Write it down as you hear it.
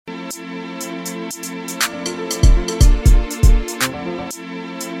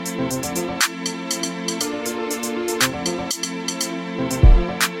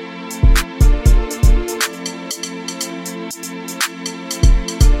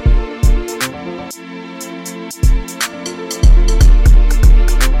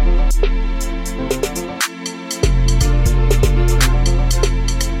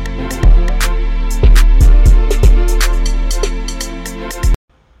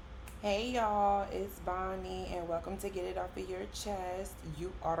Hey y'all, it's Bonnie and welcome to Get It Off of Your Chest.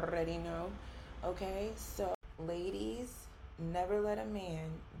 You already know. Okay, so ladies, never let a man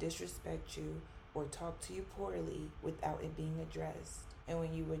disrespect you or talk to you poorly without it being addressed. And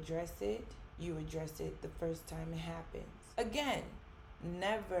when you address it the first time it happens. Again,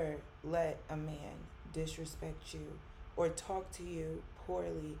 never let a man disrespect you or talk to you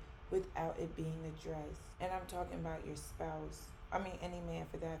poorly without it being addressed. And I'm talking about your spouse. I mean, any man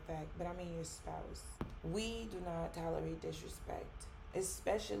for that fact, but I mean your spouse. We do not tolerate disrespect,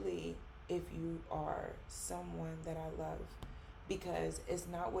 especially if you are someone that I love, because it's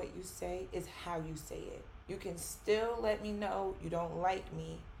not what you say, it's how you say it. You can still let me know you don't like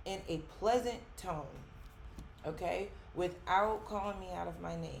me in a pleasant tone, okay? Without calling me out of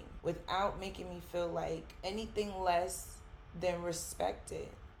my name, without making me feel like anything less than respected.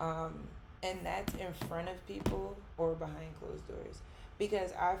 And that's in front of people or behind closed doors.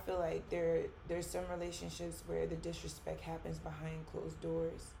 Because I feel like there's some relationships where the disrespect happens behind closed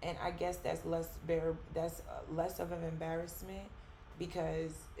doors, and I guess that's less of an embarrassment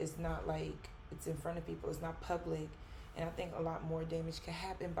because it's not like it's in front of people, it's not public, and I think a lot more damage can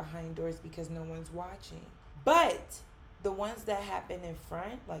happen behind doors because no one's watching. But the ones that happen in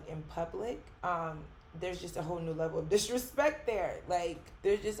front, like in public, there's just a whole new level of disrespect there. Like,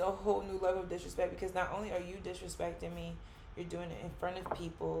 there's just a whole new level of disrespect because not only are you disrespecting me, you're doing it in front of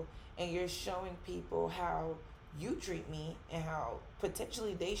people, and you're showing people how you treat me and how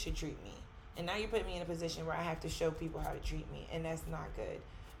potentially they should treat me. And now you're putting me in a position where I have to show people how to treat me, and that's not good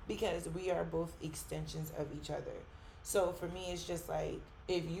because we are both extensions of each other. So for me, it's just like,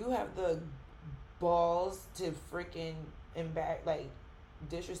 if you have the balls to freaking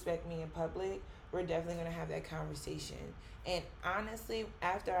disrespect me in public, we're definitely going to have that conversation. And honestly,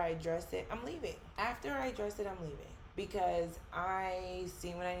 after I address it, I'm leaving. I'm leaving. Because I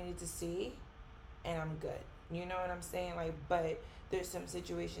seen what I needed to see, and I'm good. You know what I'm saying? Like, but there's some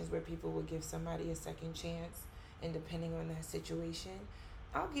situations where people will give somebody a second chance, and depending on that situation,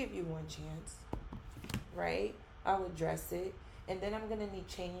 I'll give you one chance, right? I'll address it, and then I'm going to need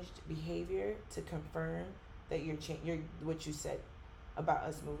changed behavior to confirm that you're what you said about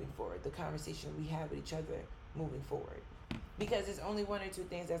us moving forward, the conversation we have with each other moving forward. Because there's only one or two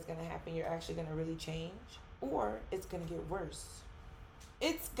things that's going to happen. You're actually going to really change, or it's going to get worse.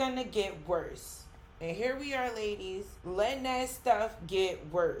 It's going to get worse. And here we are, ladies, letting that stuff get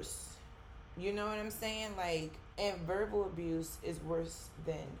worse. You know what I'm saying? Like, and verbal abuse is worse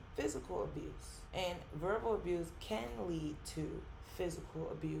than physical abuse. And verbal abuse can lead to physical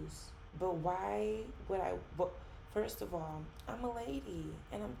abuse. But why would I... First of all, I'm a lady,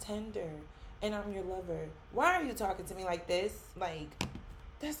 and I'm tender, and I'm your lover. Why are you talking to me like this? Like,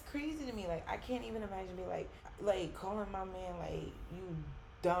 that's crazy to me. Like, I can't even imagine me like calling my man like, you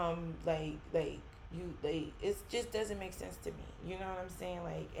dumb, like it just doesn't make sense to me. You know what I'm saying?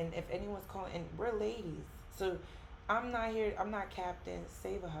 Like, and if anyone's calling, and we're ladies, so I'm not Captain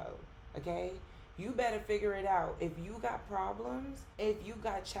Save a Hoe, okay? You better figure it out. If you got problems, if you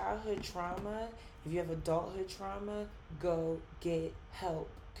got childhood trauma, if you have adulthood trauma, go get help.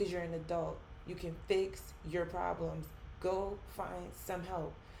 Because you're an adult. You can fix your problems. Go find some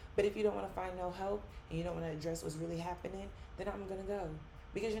help. But if you don't want to find no help, and you don't want to address what's really happening, then I'm going to go.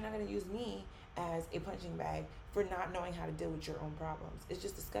 Because you're not going to use me as a punching bag for not knowing how to deal with your own problems. It's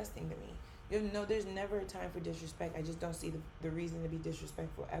just disgusting to me. You know, there's never a time for disrespect. I just don't see the reason to be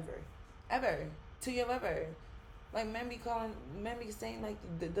disrespectful ever. Ever. To your lover. Like, men be saying like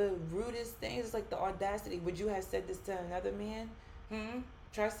the rudest things. It's like the audacity. Would you have said this to another man?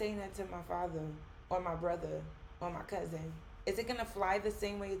 Try saying that to my father or my brother or my cousin. Is it gonna fly the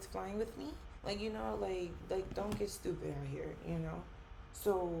same way it's flying with me? Like, you know, like don't get stupid out here, you know?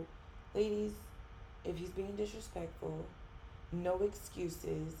 So, ladies, if he's being disrespectful, no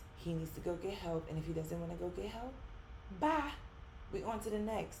excuses. He needs to go get help. And if he doesn't want to go get help, bye. We on to the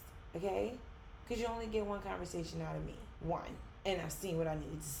next, okay? Because you only get one conversation out of me. One. And I've seen what I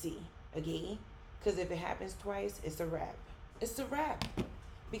needed to see, okay? Because if it happens twice, it's a wrap. It's a wrap.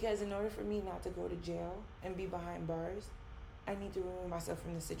 Because in order for me not to go to jail and be behind bars, I need to remove myself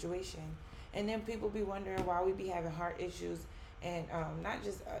from the situation. And then people be wondering why we be having heart issues And not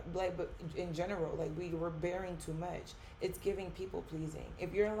just like, but in general, like we're bearing too much. It's giving people pleasing.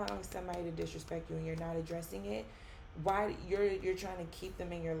 If you're allowing somebody to disrespect you and you're not addressing it, why you're trying to keep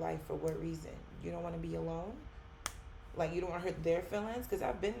them in your life for what reason? You don't want to be alone? Like, you don't want to hurt their feelings? Because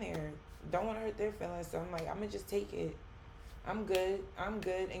I've been there. Don't want to hurt their feelings, so I'm like, I'm gonna just take it. I'm good,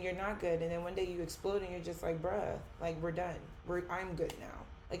 and you're not good. And then one day you explode and you're just like, bruh, like, we're done. I'm good now.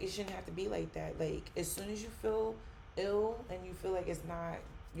 Like, it shouldn't have to be like that. Like, as soon as you feel ill and you feel like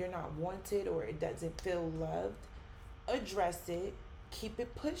you're not wanted, or it doesn't feel loved, address it, keep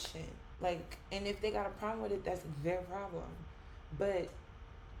it pushing. Like, and if they got a problem with it, that's their problem. But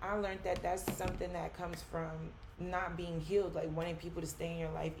I learned that that's something that comes from not being healed, like wanting people to stay in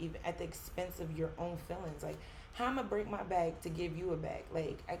your life even at the expense of your own feelings. Like, how am I break my back to give you a back?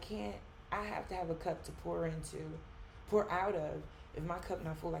 Like, I have to have a cup to pour out of. If my cup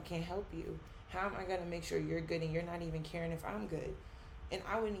not full, I can't help you. How am I going to make sure you're good and you're not even caring if I'm good? And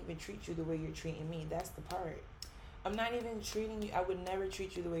I wouldn't even treat you the way you're treating me. That's the part. I'm not even treating you. I would never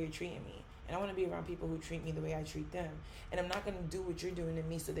treat you the way you're treating me. And I want to be around people who treat me the way I treat them. And I'm not going to do what you're doing to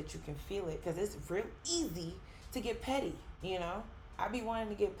me so that you can feel it. Because it's real easy to get petty, you know? I be wanting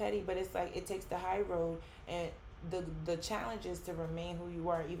to get petty, but it's like it takes the high road. And the challenge is to remain who you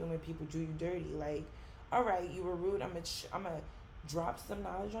are even when people do you dirty. Like, all right, you were rude. I'm gonna drop some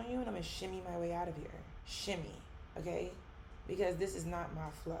knowledge on you and I'm going to shimmy my way out of here. Shimmy, okay? Because this is not my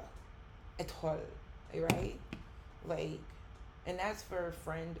flow at all, right? Like, and that's for a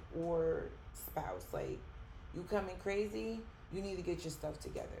friend or spouse. Like, you coming crazy, you need to get your stuff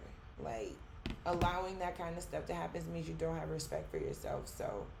together. Like, allowing that kind of stuff to happen means you don't have respect for yourself.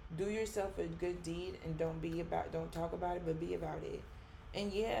 So do yourself a good deed and don't talk about it, but be about it.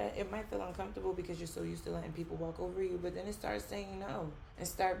 And yeah, it might feel uncomfortable because you're so used to letting people walk over you, but then it starts saying no and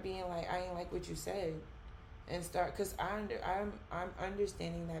start being like, I ain't like what you said. And because I'm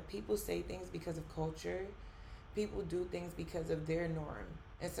understanding that people say things because of culture. People do things because of their norm.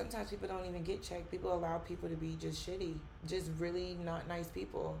 And sometimes people don't even get checked. People allow people to be just shitty, just really not nice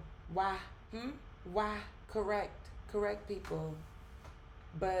people. Why? Why? Correct people.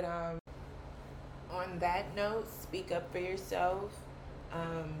 But on that note, speak up for yourself.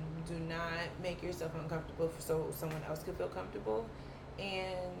 Do not make yourself uncomfortable so someone else could feel comfortable.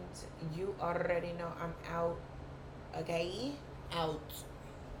 And you already know I'm out. Okay? Out.